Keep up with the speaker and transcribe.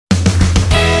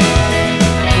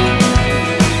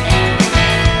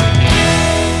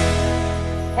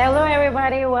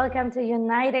welcome to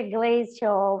United Glaze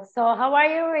Show. So how are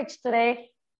you, Rich,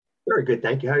 today? Very good,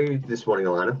 thank you. How are you this morning,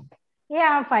 Alana?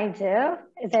 Yeah, I'm fine too.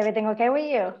 Is everything okay with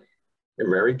you? You're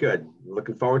very good.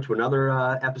 Looking forward to another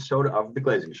episode of The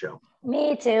Glazing Show.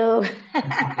 Me too.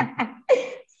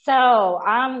 So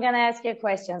I'm going to ask you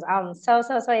questions. I'm so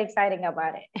excited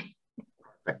about it.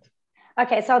 Perfect.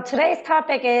 Okay, so today's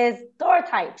topic is door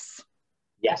types.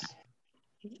 Yes.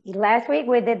 Last week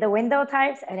we did the window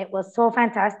types and it was so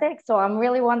fantastic. So I'm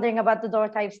really wondering about the door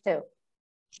types too.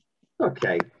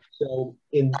 Okay, so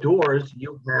indoors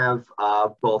you have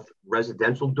both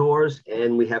residential doors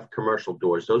and we have commercial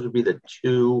doors. Those would be the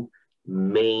two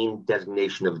main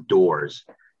designation of doors.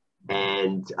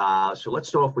 And so let's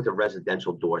start off with a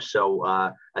residential door. So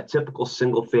a typical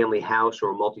single family house or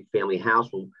a multi-family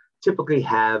house will typically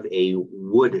have a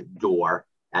wood door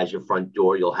as your front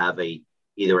door. You'll have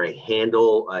either a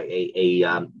handle,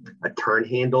 a turn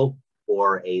handle,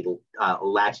 or a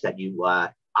latch that you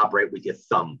operate with your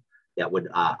thumb that would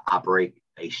operate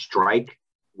a strike,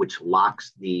 which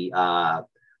locks the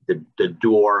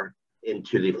door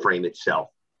into the frame itself.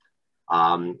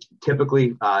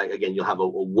 Typically, again, you'll have a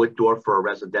wood door for a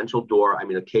residential door. I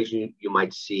mean, occasionally you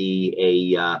might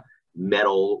see a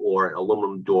metal or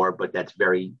aluminum door, but that's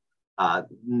very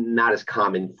not as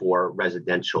common for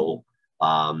residential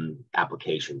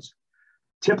applications.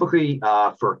 Typically,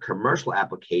 for commercial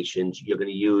applications, you're going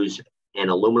to use an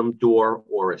aluminum door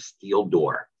or a steel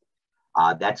door.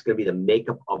 That's going to be the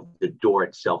makeup of the door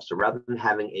itself. So rather than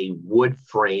having a wood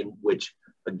frame, which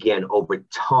again, over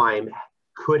time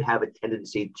could have a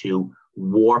tendency to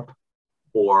warp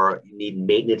or need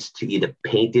maintenance to either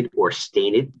paint it or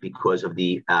stain it because of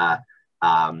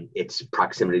its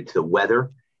proximity to the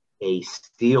weather, a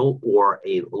steel or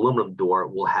a aluminum door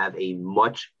will have a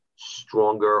much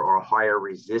stronger or higher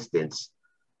resistance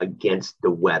against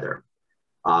the weather.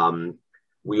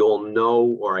 We all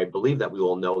know, or I believe that we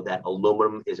all know, that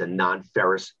aluminum is a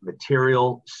non-ferrous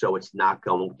material, so it's not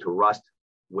going to rust,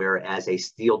 whereas a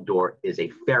steel door is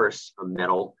a ferrous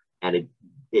metal and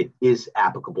it is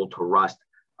applicable to rust.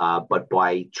 But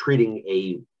by treating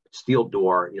a steel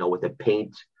door, with a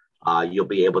paint, you'll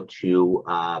be able to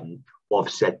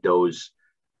offset those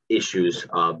issues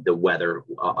of the weather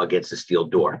against the steel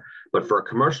door. But for a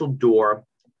commercial door,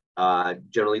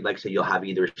 generally, like I say, you'll have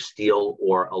either steel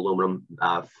or aluminum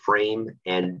frame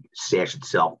and sash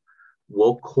itself.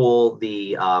 We'll call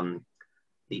the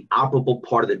operable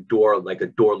part of the door like a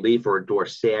door leaf or a door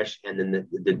sash, and then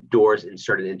the doors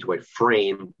inserted into a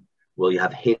frame where you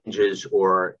have hinges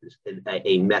or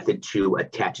a method to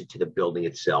attach it to the building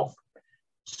itself.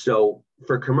 So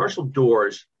for commercial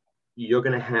doors, you're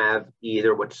going to have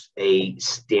either what's a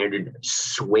standard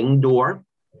swing door.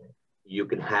 You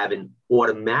can have an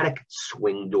automatic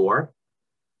swing door.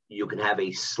 You can have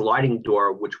a sliding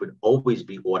door, which would always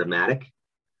be automatic,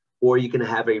 or you can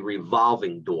have a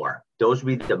revolving door. Those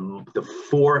would be the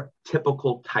four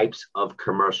typical types of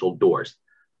commercial doors.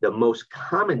 The most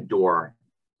common door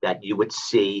that you would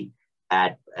see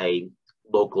at a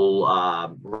local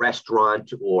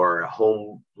restaurant or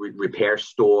home repair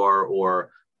store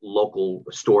or local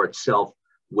store itself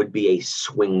would be a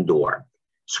swing door.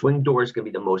 Swing door is going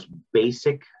to be the most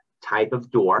basic type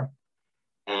of door.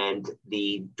 And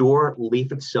the door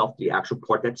leaf itself, the actual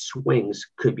part that swings,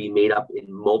 could be made up in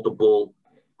multiple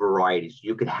varieties.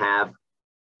 You could have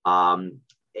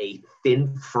a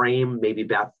thin frame, maybe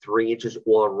about 3 inches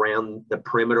all around the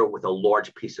perimeter with a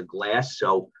large piece of glass.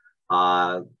 So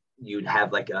you'd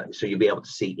have so you'd be able to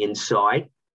see inside.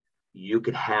 You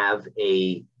could have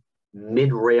a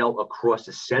mid-rail across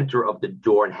the center of the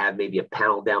door and have maybe a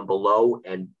panel down below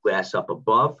and glass up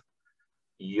above.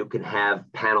 You can have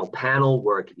panel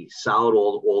where it can be solid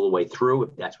all the way through if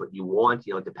that's what you want,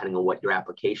 depending on what your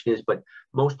application is. But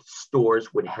most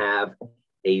stores would have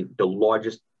the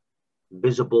largest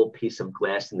visible piece of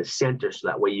glass in the center, so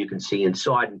that way you can see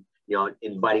inside and,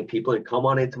 inviting people to come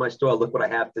on into my store. Look what I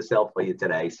have to sell for you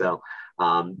today. So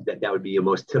that would be your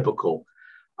most typical.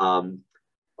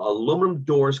 Aluminum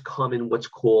doors come in what's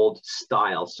called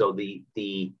style. So the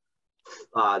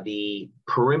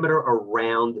perimeter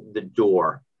around the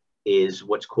door is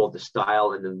what's called the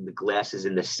style, and then the glass is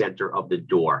in the center of the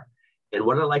door. And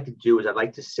what I like to do is I'd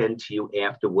like to send to you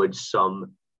afterwards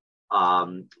some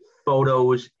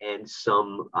photos and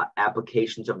some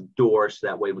applications of doors, so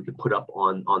that way we can put up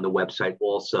on the website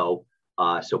also,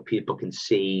 so people can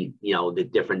see, the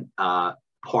different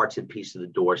parts and pieces of the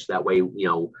door. So that way,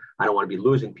 I don't want to be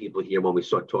losing people here when we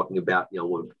start talking about, when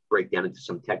we break down into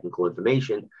some technical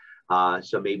information.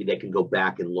 So maybe they can go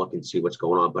back and look and see what's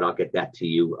going on, but I'll get that to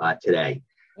you today.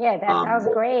 Yeah, that sounds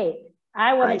great.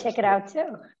 I want to check it out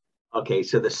too. Okay,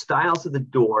 so the styles of the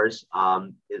doors are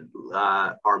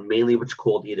mainly what's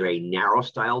called either a narrow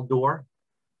style door,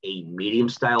 a medium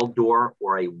style door,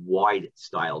 or a wide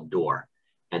style door.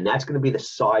 And that's going to be the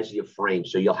size of your frame.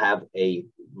 So you'll have a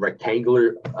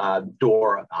rectangular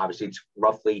door. Obviously, it's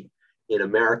roughly, in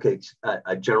America, it's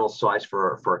a general size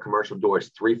for a commercial door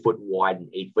is 3 foot wide and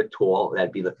 8 foot tall.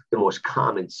 That'd be the most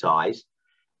common size.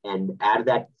 And out of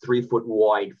that 3 foot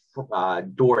wide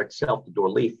door itself, the door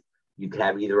leaf, you could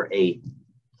have either a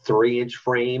 3-inch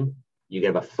frame, you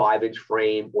can have a 5-inch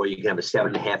frame, or you can have a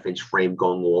 7.5-inch frame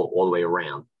going all the way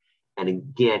around. And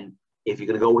again, if you're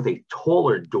going to go with a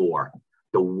taller door,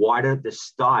 the wider the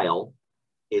style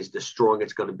is, the stronger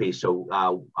it's going to be. So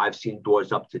I've seen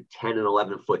doors up to 10 and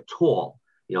 11 foot tall,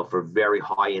 for very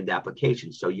high-end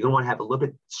applications. So you don't want to have a little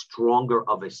bit stronger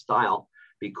of a style,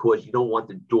 because you don't want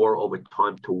the door over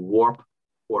time to warp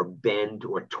or bend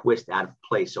or twist out of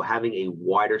place. So having a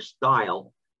wider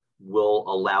style will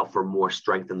allow for more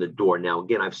strength in the door. Now,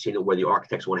 again, I've seen it where the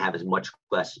architects want to have as much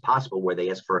glass as possible, where they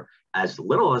ask for as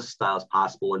little as style as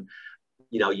possible. And,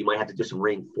 you might have to do some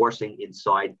reinforcing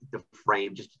inside the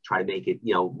frame just to try to make it,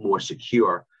 more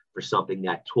secure for something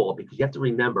that tall, because you have to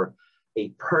remember, a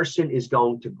person is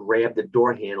going to grab the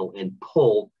door handle and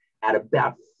pull at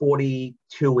about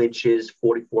 42 inches,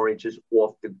 44 inches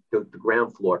off the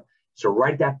ground floor. So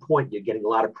right at that point, you're getting a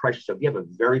lot of pressure. So if you have a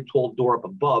very tall door up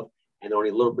above and only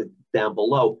a little bit down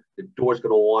below, the door's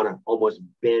going to want to almost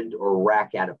bend or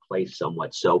rack out of place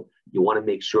somewhat. So you want to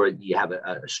make sure you have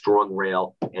a strong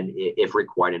rail, and if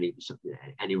required, any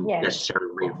necessary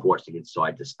reinforcing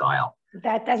inside the style.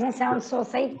 That doesn't sound so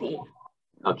safety.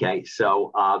 Okay,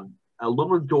 so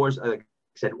aluminum doors, like I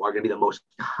said, are going to be the most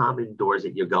common doors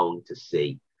that you're going to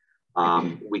see.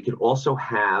 We could also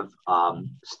have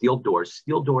steel doors.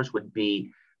 Steel doors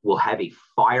will have a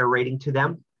fire rating to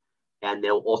them, and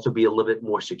they'll also be a little bit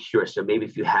more secure. So maybe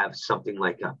if you have something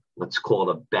like let's call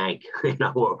it a bank,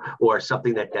 or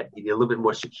something that you need a little bit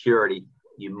more security,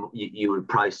 you would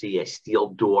probably see a steel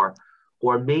door.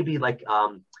 Or maybe like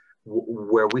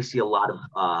where we see a lot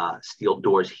of steel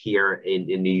doors here in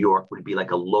New York would be like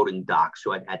a loading dock.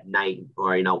 So at night,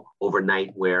 or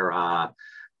overnight, where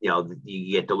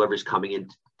you get deliveries coming in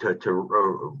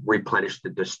to replenish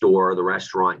the store or the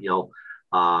restaurant,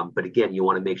 but again, you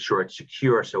want to make sure it's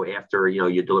secure. So after,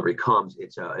 your delivery comes,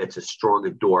 it's a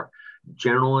stronger door.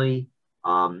 Generally,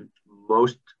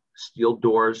 most steel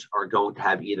doors are going to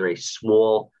have either a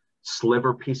small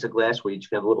sliver piece of glass where you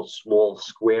just have a little small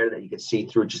square that you can see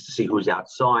through just to see who's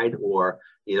outside, or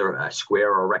either a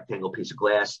square or a rectangle piece of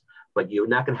glass. But you're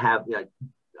not going to have,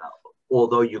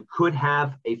 although you could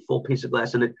have a full piece of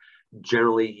glass in it,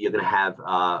 generally you're going to have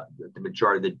the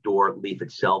majority of the door leaf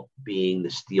itself being the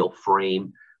steel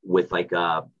frame with like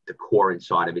the core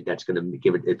inside of it that's going to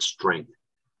give it its strength.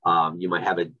 You might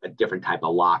have a different type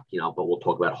of lock, but we'll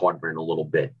talk about hardware in a little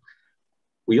bit.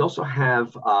 We also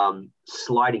have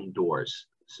sliding doors.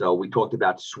 So we talked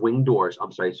about swing doors.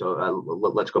 I'm sorry. So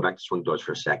let's go back to swing doors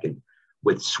for a second.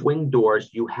 With swing doors,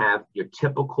 you have your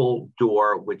typical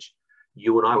door, which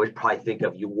you and I would probably think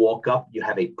of. You walk up, you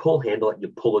have a pull handle, and you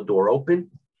pull the door open.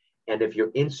 And if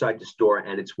you're inside the store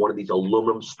and it's one of these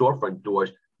aluminum storefront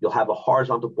doors, you'll have a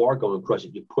horizontal bar going across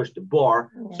it. You push the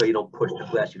bar, so you don't push the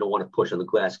glass. You don't want to push on the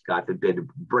glass, God forbid,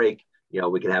 break.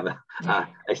 We can have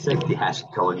a safety hazard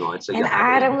going on. So and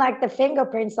I don't like the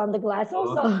fingerprints on the glass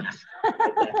also.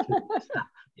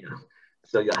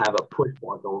 So you'll have a push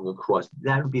bar going across.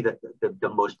 That would be the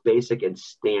most basic and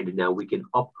standard. Now we can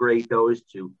upgrade those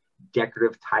to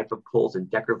decorative type of pulls and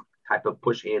decorative type of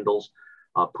push handles,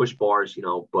 push bars,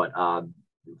 but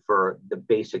for the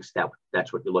basics,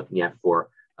 that's what you're looking at for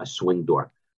a swing door.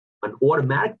 An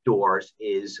automatic doors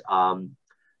is,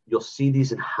 you'll see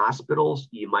these in hospitals,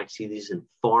 you might see these in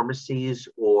pharmacies,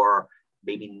 or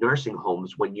maybe nursing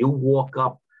homes. When you walk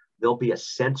up, there'll be a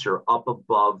sensor up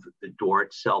above the door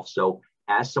itself. So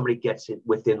as somebody gets it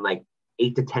within like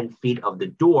 8 to 10 feet of the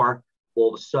door,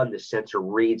 all of a sudden the sensor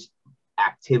reads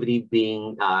activity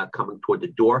being coming toward the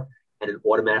door, and it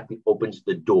automatically opens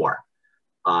the door.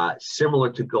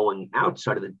 Similar to going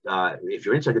outside of the, if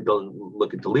you're inside the building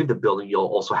looking to leave the building, you'll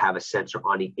also have a sensor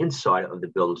on the inside of the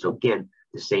building. So again,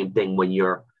 the same thing when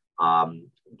you're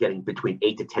getting between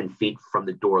 8 to 10 feet from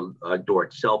the door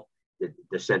itself,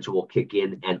 the sensor will kick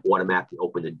in and automatically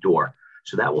open the door.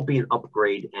 So that will be an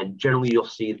upgrade, and generally you'll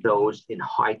see those in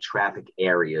high traffic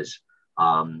areas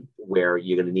where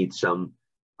you're going to need some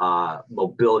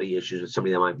mobility issues with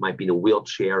somebody that might be in a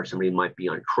wheelchair, or somebody might be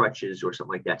on crutches or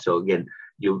something like that. So again,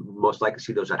 you most likely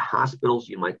see those at hospitals.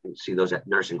 You might see those at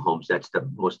nursing homes. That's the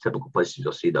most typical places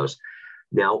you'll see those.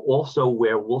 Now, also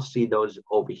where we'll see those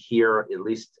over here, at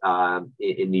least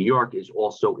in New York, is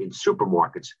also in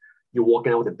supermarkets. You're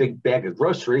walking out with a big bag of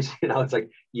groceries, it's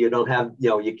like you don't have,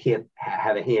 you can't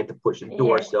have a hand to push the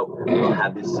door. Yeah. So we'll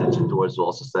have these sensor doors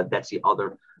also. So that's the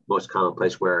other most common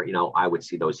place where, I would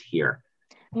see those here.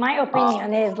 My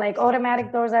opinion is like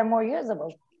automatic doors are more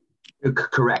usable.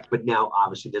 Correct. But now,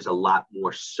 obviously, there's a lot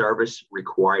more service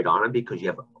required on them because you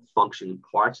have functioning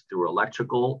parts through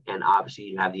electrical. And obviously,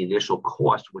 you have the initial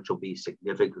cost, which will be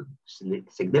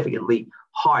significantly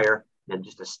higher than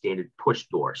just a standard push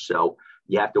door. So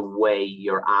you have to weigh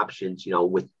your options,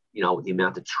 with, the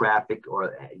amount of traffic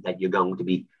or that you're going to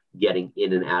be getting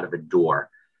in and out of a door.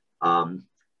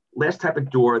 Last type of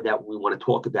door that we want to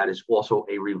talk about is also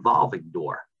a revolving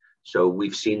door. So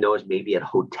we've seen those maybe at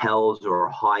hotels or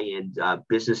high-end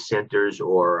business centers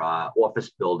or office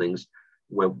buildings,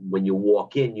 where when you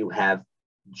walk in, you have,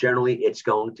 generally it's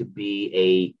going to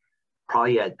be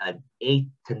probably an 8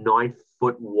 to 9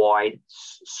 foot wide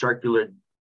circular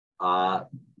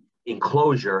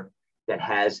enclosure that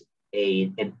has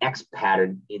an X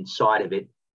pattern inside of it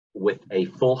with a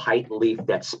full height leaf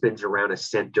that spins around a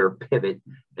center pivot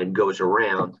and goes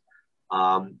around.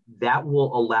 That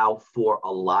will allow for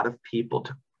a lot of people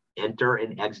to enter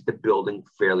and exit the building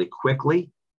fairly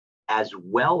quickly, as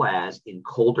well as in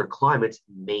colder climates,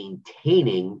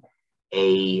 maintaining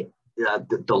the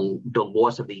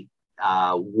loss of the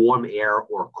warm air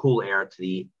or cool air to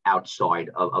the outside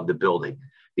of the building.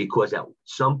 Because at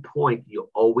some point, you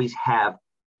always have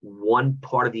one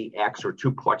part of the X or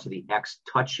two parts of the X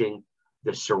touching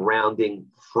the surrounding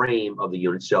frame of the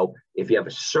unit. So if you have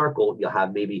a circle, you'll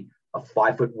have maybe a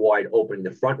 5 foot wide opening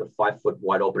in the front, a 5 foot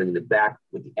wide opening in the back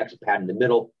with the X pad in the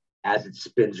middle. As it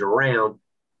spins around,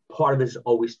 part of it is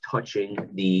always touching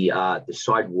the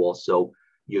sidewall. So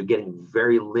you're getting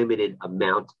very limited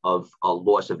amount of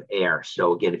loss of air.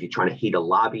 So again, if you're trying to heat a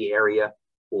lobby area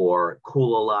or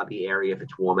cool a lobby area, if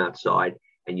it's warm outside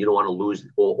and you don't want to lose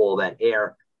all that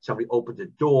air, somebody opens a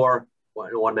door,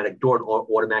 an automatic door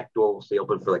will stay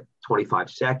open for like 25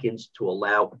 seconds to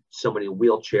allow somebody in a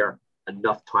wheelchair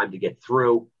enough time to get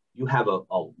through. You have a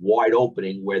wide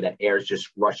opening where that air is just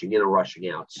rushing in or rushing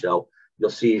out. So you'll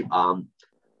see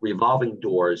revolving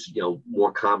doors,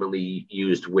 more commonly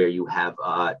used where you have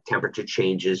temperature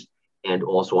changes and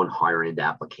also on higher end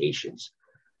applications.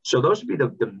 So those would be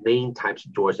the main types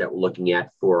of doors that we're looking at.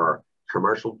 For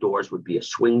commercial doors would be a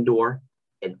swing door,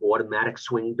 an automatic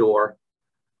swing door,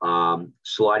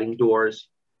 sliding doors,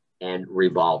 and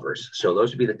revolvers. So those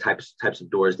would be the types of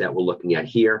doors that we're looking at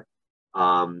here.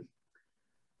 And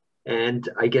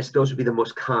I guess those would be the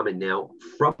most common. Now,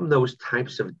 from those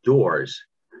types of doors,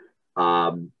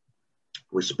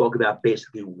 we spoke about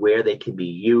basically where they can be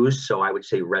used. So I would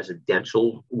say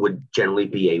residential would generally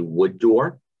be a wood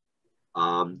door.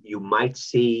 You might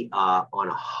see on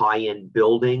a high-end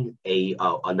building a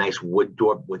nice wood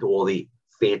door with all the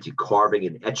fancy carving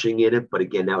and etching in it. But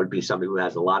again, that would be somebody who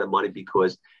has a lot of money,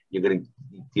 because you're going to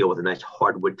deal with a nice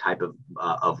hardwood type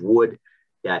of wood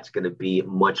that's going to be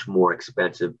much more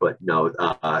expensive. But no,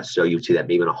 so you'd see that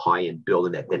maybe in a high-end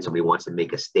building that somebody wants to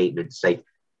make a statement, say,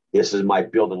 this is my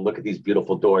building, look at these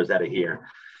beautiful doors that are here.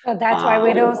 So that's why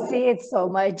we don't see it so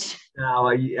much. Now,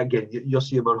 again, you'll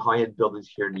see them on high-end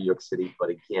buildings here in New York City, but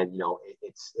again,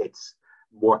 it's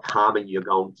more common. You're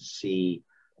going to see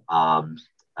an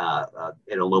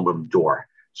aluminum door.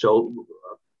 So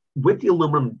with the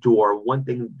aluminum door, one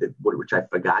thing which I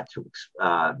forgot to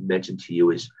mention to you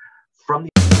is, from the